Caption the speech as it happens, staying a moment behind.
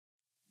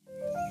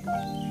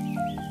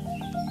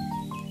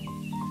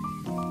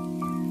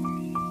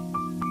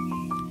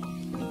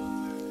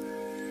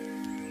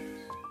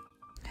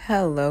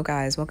Hello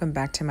guys, welcome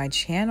back to my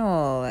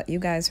channel. You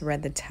guys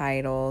read the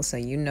title, so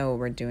you know what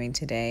we're doing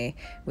today.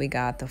 We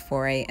got the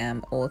 4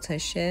 a.m.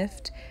 Ulta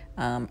shift.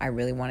 I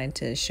really wanted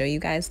to show you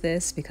guys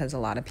this because a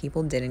lot of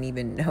people didn't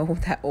even know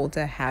that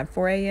Ulta had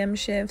 4 a.m.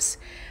 shifts.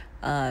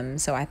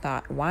 So I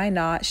thought, why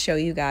not show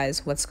you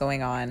guys what's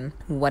going on,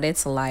 what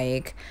it's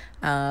like.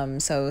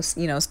 So,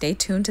 you know, stay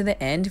tuned to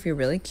the end if you're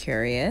really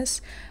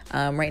curious.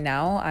 Right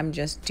now, I'm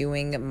just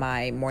doing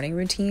my morning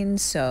routine.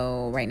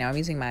 So right now I'm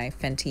using my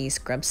Fenty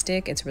scrub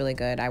stick. It's really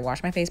good. I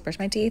wash my face, brush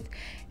my teeth,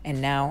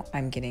 and now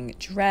I'm getting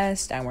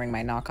dressed. I'm wearing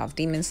my knockoff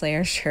Demon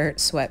Slayer shirt,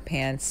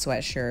 sweatpants,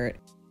 sweatshirt.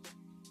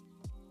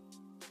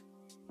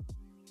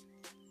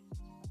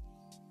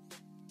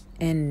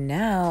 And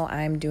now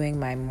I'm doing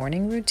my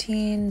morning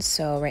routine.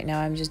 So right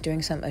now I'm just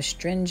doing some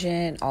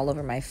astringent all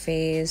over my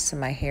face,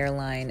 my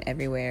hairline,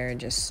 everywhere,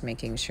 just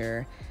making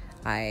sure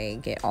I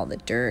get all the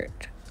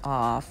dirt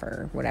off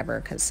or whatever,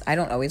 because I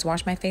don't always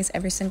wash my face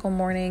every single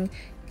morning,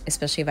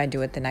 especially if I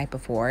do it the night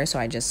before. So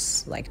I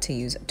just like to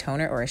use a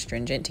toner or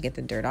astringent to get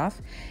the dirt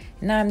off.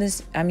 And now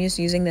I'm just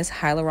using this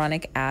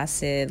hyaluronic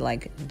acid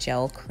like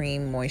gel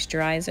cream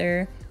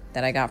moisturizer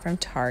that I got from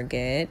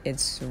Target.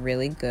 It's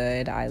really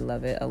good. I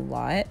love it a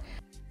lot.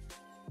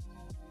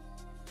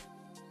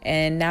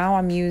 And now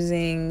I'm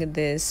using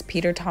this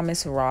Peter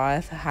Thomas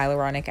Roth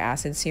hyaluronic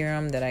acid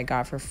serum that I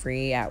got for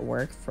free at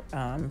work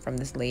from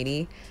this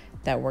lady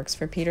that works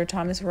for Peter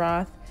Thomas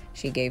Roth.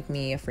 She gave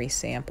me a free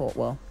sample.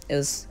 Well, it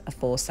was a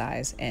full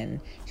size and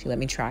she let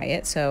me try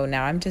it. So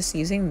now I'm just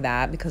using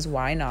that because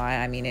why not?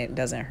 I mean, it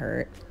doesn't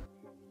hurt.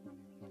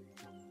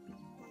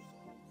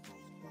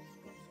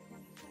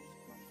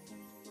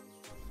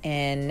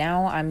 And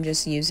now I'm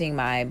just using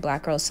my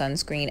Black Girl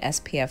Sunscreen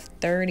SPF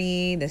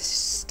 30. This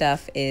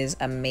stuff is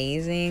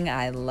amazing.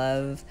 I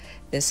love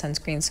this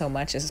sunscreen so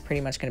much. This is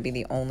pretty much going to be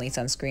the only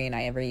sunscreen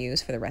I ever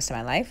use for the rest of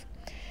my life.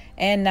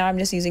 And now I'm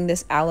just using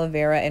this aloe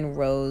vera and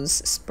rose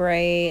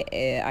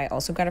spray. I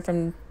also got it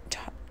from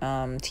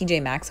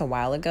TJ Maxx a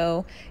while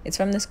ago. It's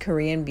from this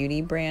Korean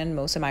beauty brand.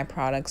 Most of my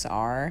products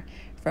are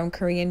from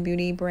Korean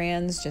beauty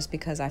brands just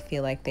because I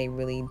feel like they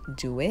really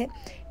do it.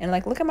 And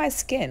like, look at my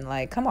skin.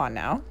 Like, come on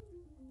now.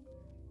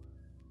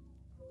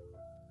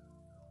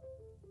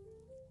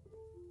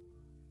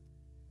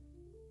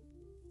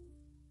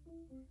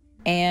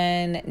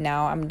 And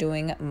now I'm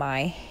doing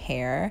my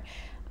hair,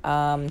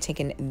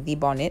 taking the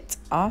bonnet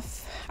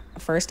off.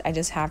 First, I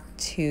just have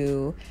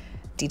to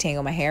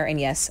detangle my hair. And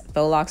yes,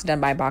 faux locks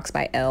done by Box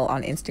by Elle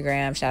on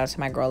Instagram. Shout out to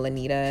my girl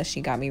Lanita.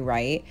 She got me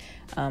right.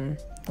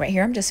 Right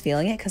here, I'm just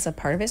feeling it because a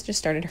part of it just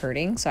started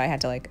hurting. So I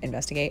had to like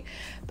investigate.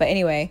 But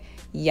anyway,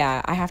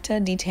 yeah, I have to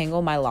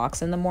detangle my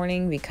locks in the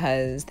morning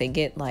because they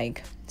get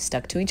like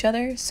stuck to each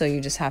other. So you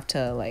just have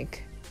to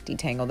like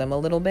detangle them a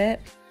little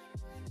bit.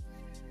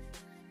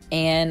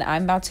 And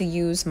I'm about to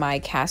use my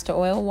castor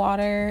oil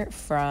water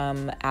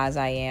from As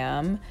I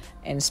Am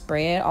and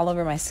spray it all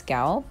over my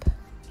scalp.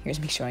 Here's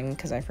me showing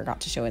because I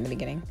forgot to show it in the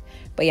beginning.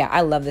 But yeah, I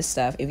love this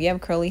stuff. If you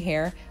have curly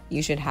hair,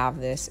 you should have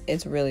this.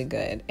 It's really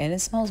good and it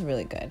smells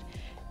really good.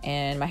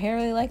 And my hair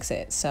really likes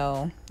it.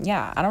 So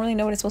yeah, I don't really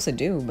know what it's supposed to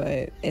do,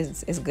 but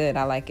it's good.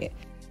 I like it.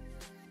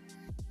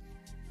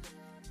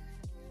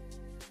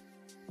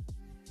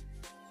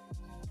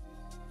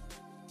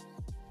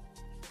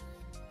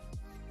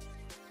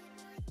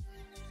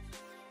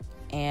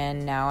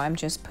 And now I'm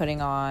just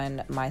putting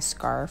on my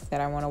scarf that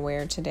I want to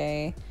wear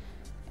today,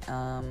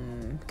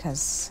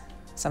 because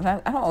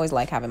sometimes I don't always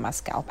like having my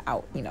scalp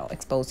out, you know,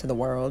 exposed to the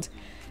world.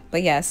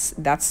 But yes,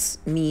 that's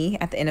me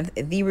at the end of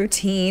the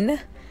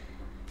routine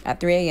at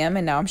 3 a.m.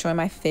 And now I'm showing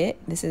my fit.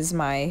 This is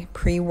my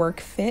pre-work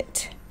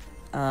fit.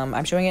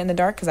 I'm showing it in the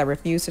dark because I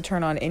refuse to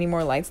turn on any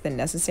more lights than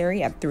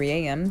necessary at 3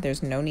 a.m.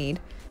 There's no need.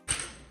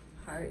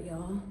 All right,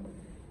 y'all.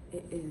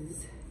 It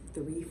is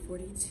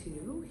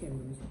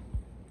 3:42.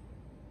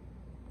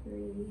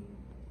 Here,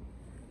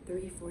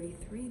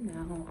 3:43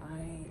 now.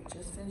 I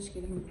just finished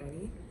getting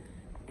ready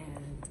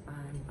and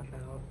I'm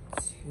about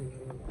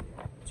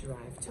to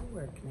drive to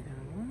work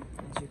now.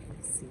 As you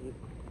can see,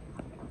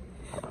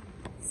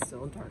 it's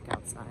so dark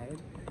outside.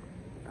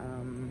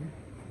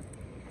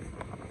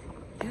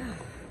 Yeah,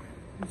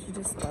 don't you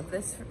just love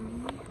this for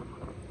me?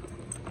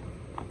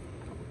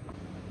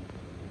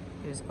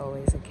 There's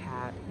always a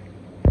cat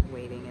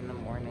waiting in the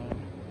morning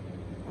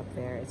up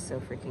there. It's so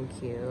freaking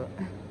cute.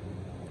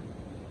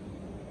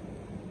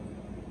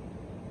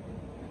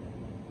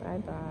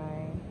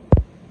 Bye-bye.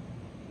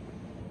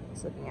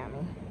 It's looking at me.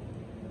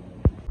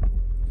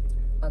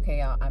 Okay,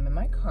 y'all, I'm in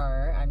my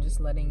car. I'm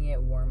just letting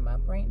it warm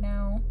up right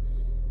now.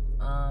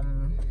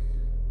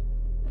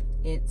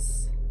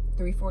 It's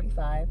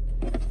 3:45,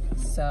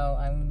 so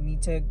I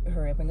need to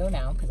hurry up and go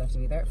now because I have to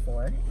be there at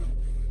 4.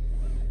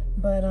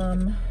 But,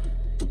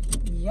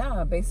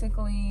 yeah,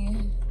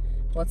 basically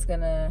what's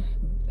gonna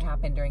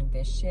happen during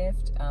this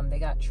shift, they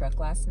got truck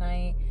last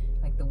night,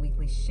 like the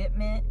weekly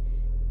shipment.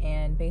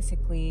 And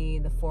basically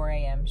the 4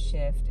 a.m.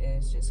 shift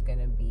is just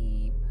gonna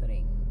be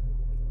putting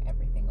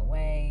everything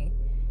away.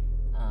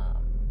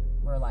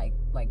 We're like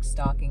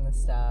stocking the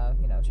stuff,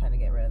 you know, trying to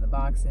get rid of the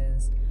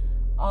boxes.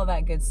 all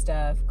that good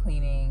stuff,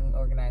 cleaning,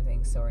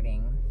 organizing,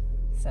 sorting.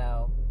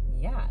 So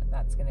yeah,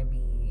 that's gonna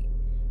be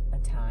a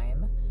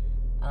time.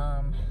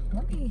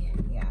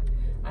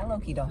 I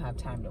low-key don't have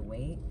time to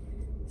wait,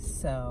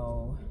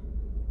 so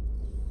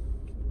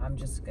I'm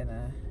just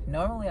gonna,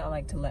 normally I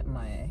like to let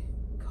my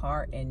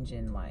car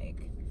engine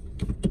like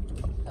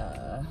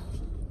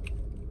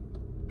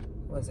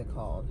what's it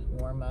called,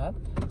 warm up,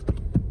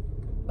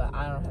 but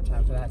I don't have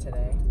time for that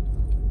today,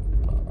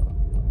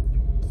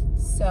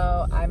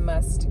 so I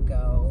must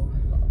go.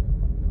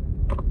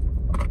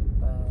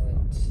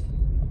 But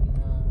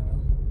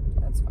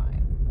that's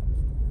fine.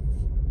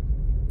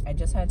 I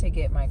just had to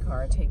get my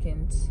car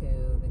taken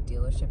to the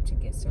dealership to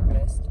get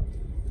serviced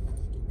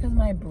because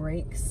my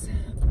brakes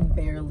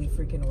barely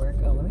freaking work.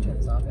 Oh, let me turn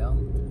this off, y'all.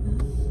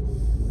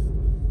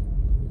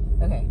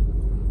 Okay,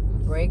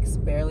 brakes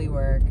barely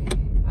work.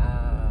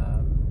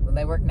 Well,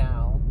 they work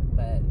now,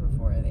 but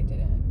before they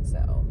didn't,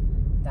 so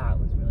that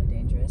was really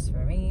dangerous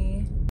for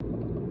me.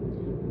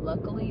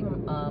 Luckily,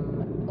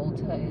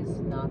 Ulta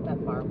is not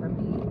that far from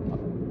me.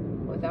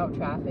 Without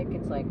traffic,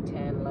 it's like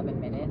 10-11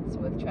 minutes.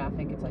 With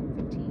traffic, it's like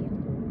 15.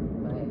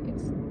 But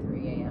it's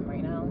 3 a.m.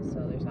 right now,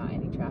 so there's not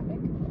any traffic.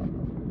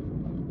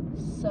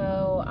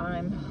 So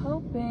I'm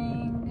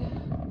hoping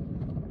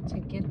to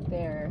get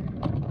there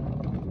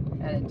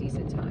at a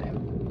decent time,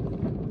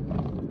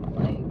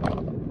 like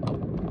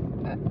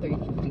at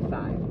 3:55.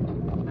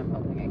 I'm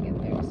hoping I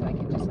get there so I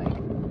can just like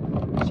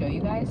show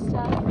you guys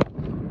stuff.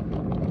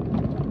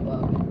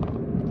 Well,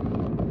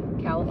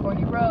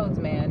 California roads,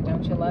 man,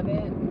 don't you love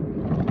it?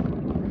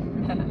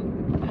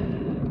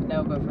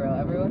 No, but for real,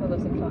 everyone who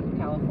lives in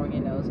California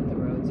knows that the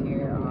roads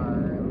here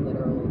are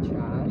literal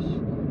trash.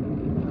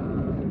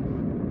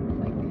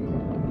 Like,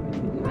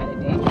 kind of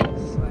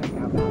dangerous, like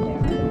how bad they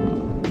are.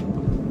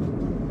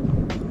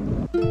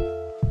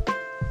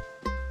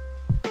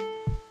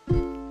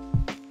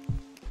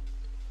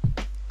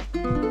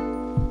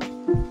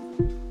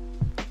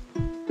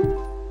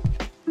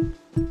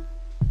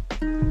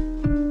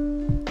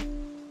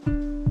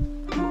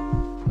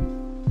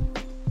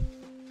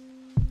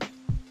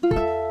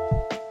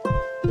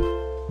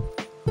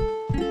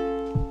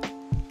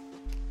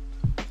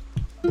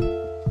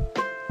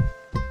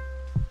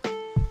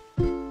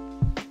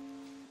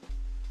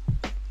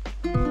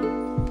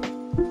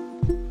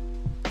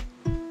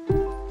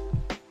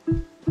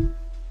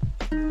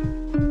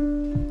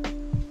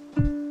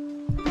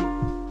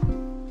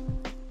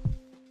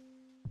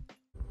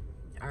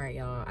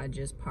 Y'all, I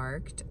just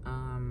parked.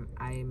 I'm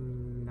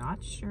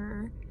not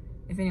sure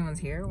if anyone's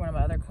here. One of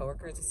my other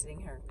coworkers is sitting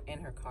here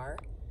in her car,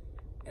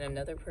 and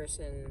another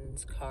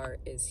person's car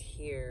is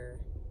here,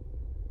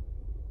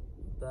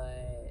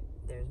 but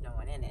there's no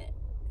one in it.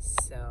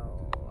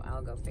 So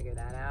I'll go figure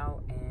that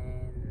out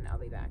and I'll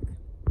be back.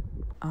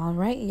 All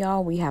right,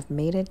 y'all, we have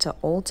made it to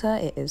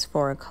Ulta. It is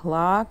 4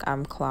 o'clock.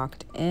 I'm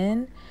clocked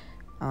in.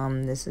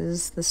 This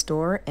is the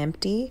store,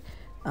 empty.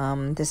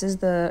 This is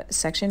the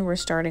section we're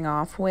starting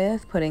off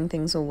with, putting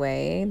things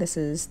away. This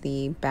is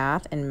the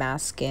bath and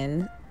mask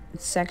skin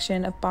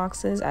section of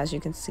boxes. As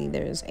you can see,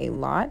 there's a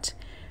lot.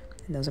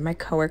 And those are my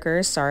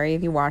coworkers. Sorry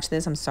if you watch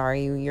this. I'm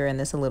sorry you're in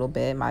this a little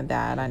bit. My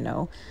bad, I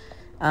know.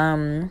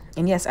 And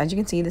yes, as you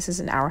can see, this is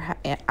an hour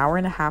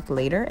and a half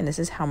later, and this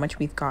is how much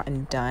we've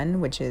gotten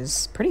done, which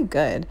is pretty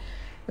good.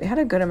 We had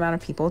a good amount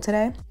of people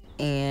today.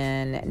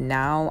 And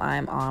now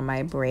I'm on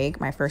my break.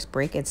 My first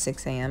break at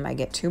 6 a.m. I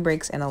get 2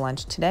 breaks and a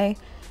lunch today,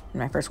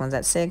 and my first one's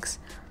at 6.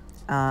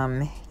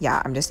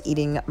 Yeah, I'm just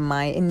eating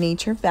my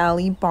Nature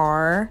Valley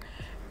bar.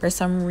 For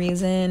some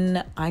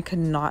reason, I could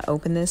not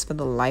open this for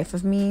the life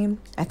of me.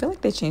 I feel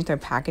like they changed their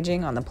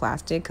packaging on the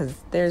plastic because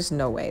there's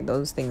no way.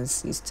 Those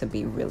things used to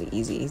be really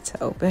easy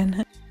to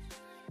open.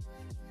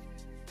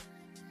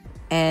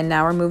 And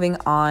now we're moving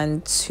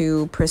on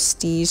to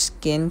prestige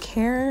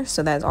skincare.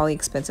 So that's all the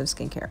expensive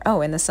skincare.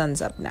 Oh, and the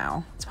sun's up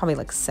now. It's probably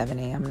like 7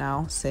 a.m.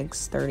 now,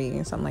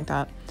 6:30, something like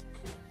that.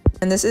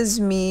 And this is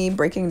me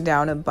breaking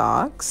down a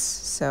box.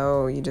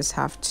 So you just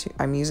have to,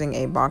 I'm using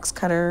a box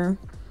cutter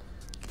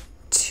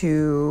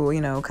to,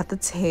 you know, cut the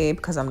tape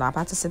because I'm not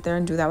about to sit there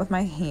and do that with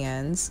my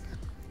hands.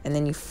 And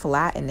then you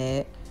flatten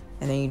it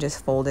and then you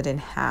just fold it in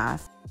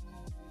half.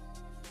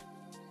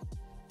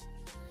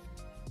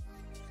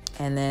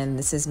 And then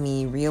this is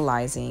me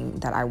realizing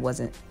that I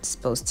wasn't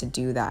supposed to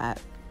do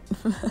that.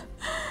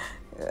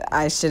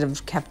 I should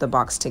have kept the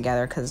box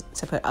together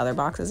to put other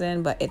boxes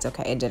in, but it's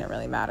okay. It didn't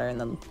really matter in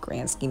the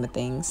grand scheme of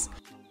things.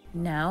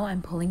 Now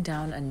I'm pulling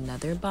down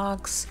another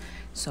box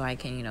so I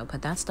can, you know,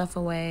 put that stuff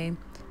away.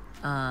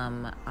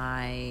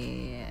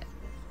 I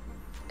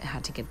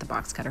had to get the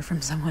box cutter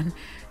from someone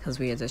because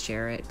we had to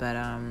share it. But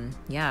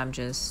yeah, I'm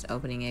just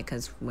opening it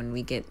because when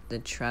we get the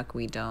truck,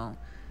 we don't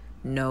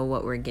know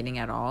what we're getting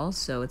at all,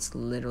 so it's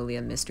literally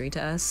a mystery to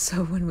us.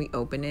 So when we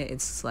open it,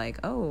 it's like,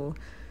 oh,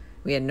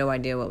 we had no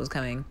idea what was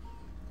coming.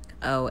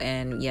 Oh,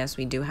 and yes,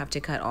 we do have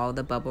to cut all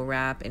the bubble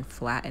wrap and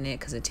flatten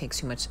it because it takes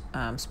too much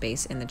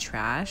space in the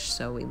trash,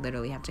 so we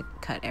literally have to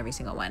cut every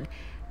single one.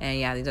 And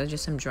yeah, these are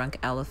just some drunk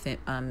elephant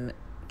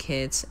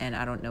kits, and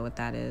I don't know what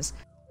that is.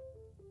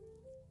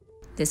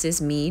 This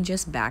is me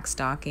just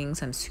backstocking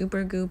some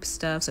super goop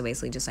stuff. So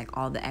basically just like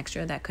all the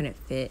extra that couldn't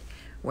fit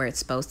where it's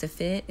supposed to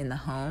fit in the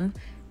home,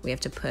 we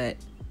have to put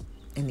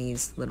in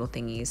these little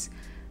thingies.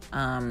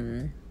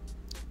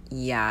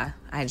 Yeah,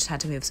 I just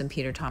had to move some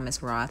Peter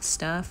Thomas Roth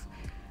stuff.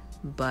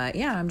 But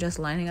yeah, I'm just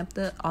lining up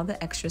all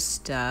the extra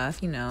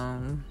stuff, you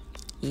know,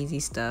 easy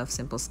stuff,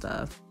 simple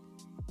stuff.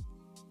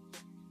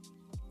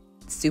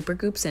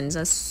 Supergoop sends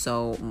us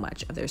so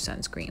much of their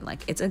sunscreen.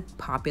 Like, it's a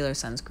popular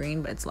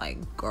sunscreen, but it's like,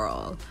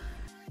 girl.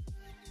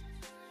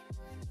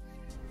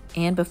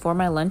 And before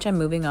my lunch, I'm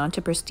moving on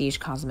to Prestige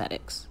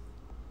Cosmetics.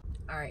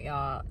 All right,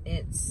 y'all,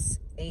 it's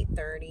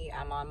 8:30.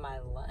 I'm on my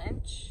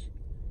lunch.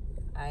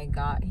 I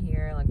got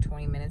here like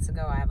 20 minutes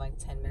ago. I have like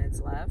 10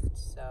 minutes left.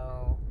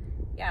 So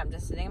yeah, I'm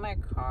just sitting in my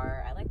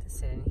car. I like to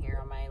sit in here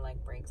on my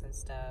like breaks and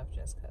stuff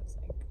just cause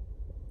like,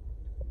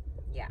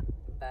 yeah,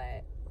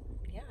 but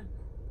yeah,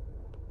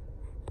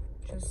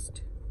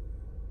 just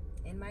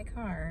in my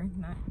car,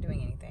 not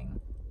doing anything.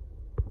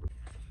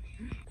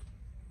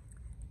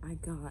 I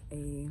got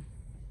a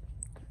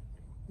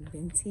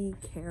venti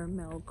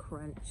caramel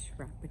crunch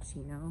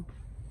frappuccino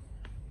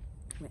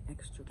with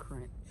extra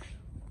crunch.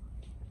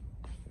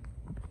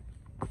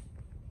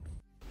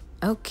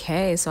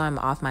 Okay, so I'm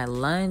off my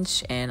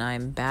lunch and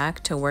I'm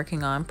back to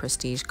working on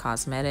Prestige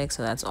Cosmetics.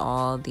 So that's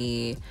all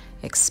the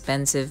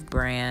expensive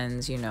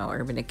brands, you know,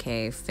 Urban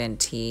Decay,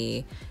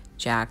 Fenty,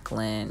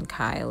 Jaclyn,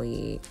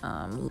 Kylie,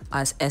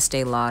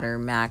 Estee Lauder,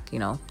 MAC, you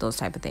know, those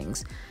type of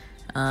things.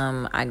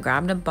 I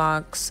grabbed a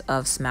box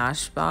of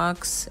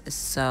Smashbox,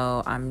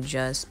 so I'm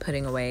just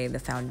putting away the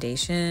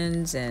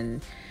foundations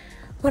and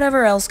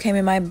whatever else came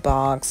in my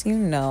box, you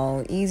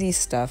know, easy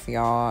stuff,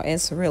 y'all.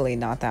 It's really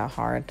not that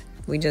hard.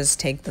 We just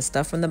take the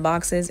stuff from the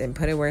boxes and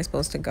put it where it's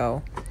supposed to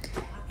go.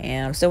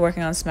 And I'm still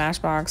working on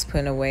Smashbox,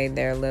 putting away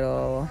their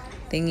little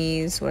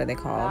thingies. What are they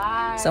called?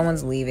 Bye.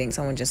 Someone's leaving.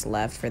 Someone just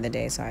left for the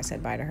day, so I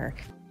said bye to her.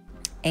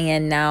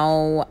 And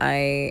now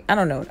I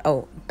don't know.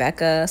 Oh,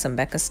 Becca, some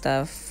Becca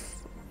stuff.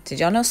 Did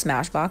y'all know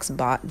Smashbox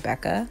bought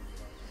Becca?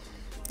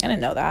 I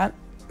didn't know that.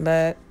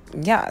 But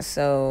yeah,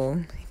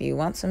 so if you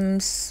want some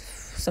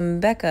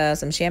Becca,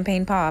 some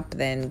champagne pop,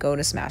 then go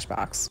to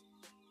Smashbox.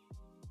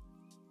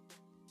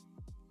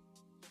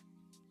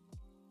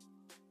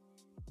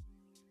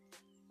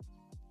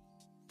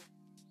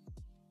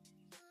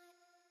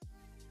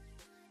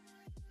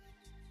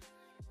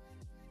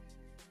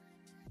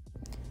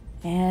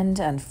 And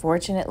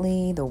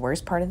unfortunately, the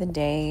worst part of the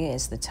day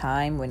is the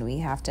time when we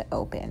have to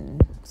open.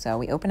 So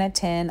we open at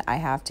 10. I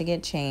have to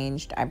get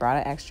changed. I brought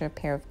an extra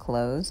pair of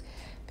clothes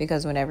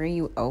because whenever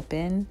you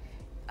open,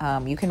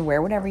 you can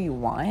wear whatever you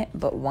want,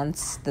 but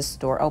once the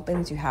store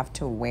opens, you have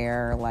to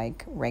wear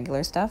like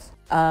regular stuff.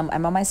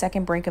 I'm on my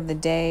second break of the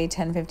day,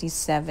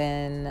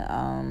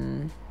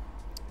 10:57.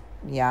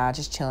 Yeah,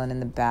 just chilling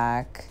in the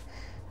back.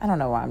 I don't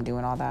know why I'm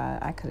doing all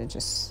that. I could have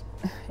just,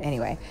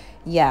 anyway,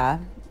 yeah.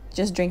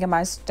 Just drinking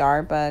my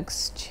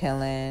Starbucks,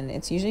 chilling.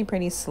 It's usually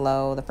pretty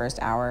slow the first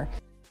hour.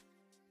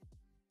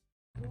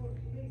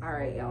 All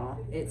right,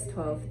 y'all. It's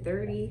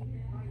 12:30,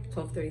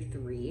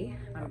 12:33.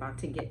 I'm about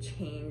to get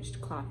changed,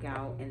 clock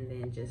out, and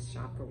then just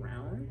shop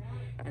around.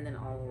 And then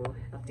I'll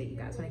update you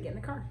guys when I get in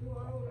the car.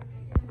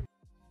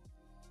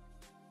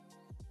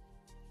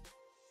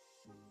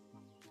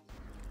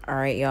 All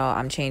right, y'all.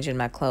 I'm changing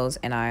my clothes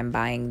and I'm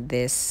buying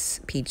this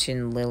Peach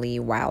and Lily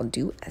Wild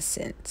Dew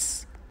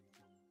Essence.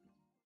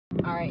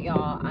 All right,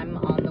 y'all, I'm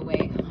on the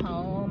way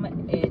home.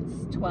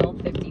 It's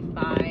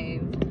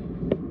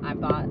 12:55. I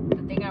bought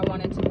the thing I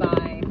wanted to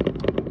buy,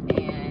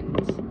 and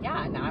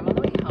yeah, now I'm on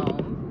the way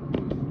home.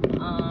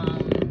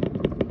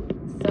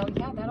 So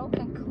yeah, that'll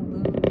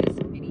conclude this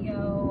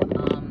video.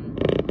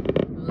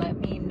 Let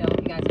me know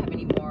if you guys have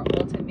any more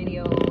Ulta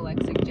video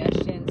like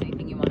suggestions,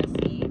 anything you want to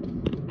see.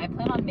 I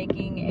plan on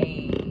making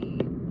a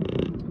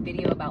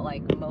video about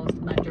like most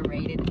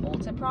underrated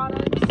Ulta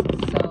products,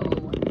 so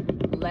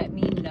let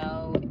me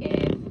know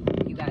if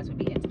you guys would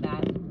be into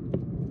that.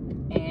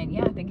 And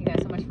yeah, thank you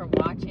guys so much for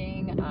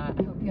watching. I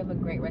hope you have a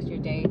great rest of your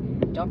day.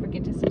 Don't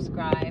forget to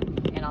subscribe,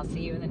 and I'll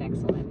see you in the next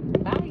one.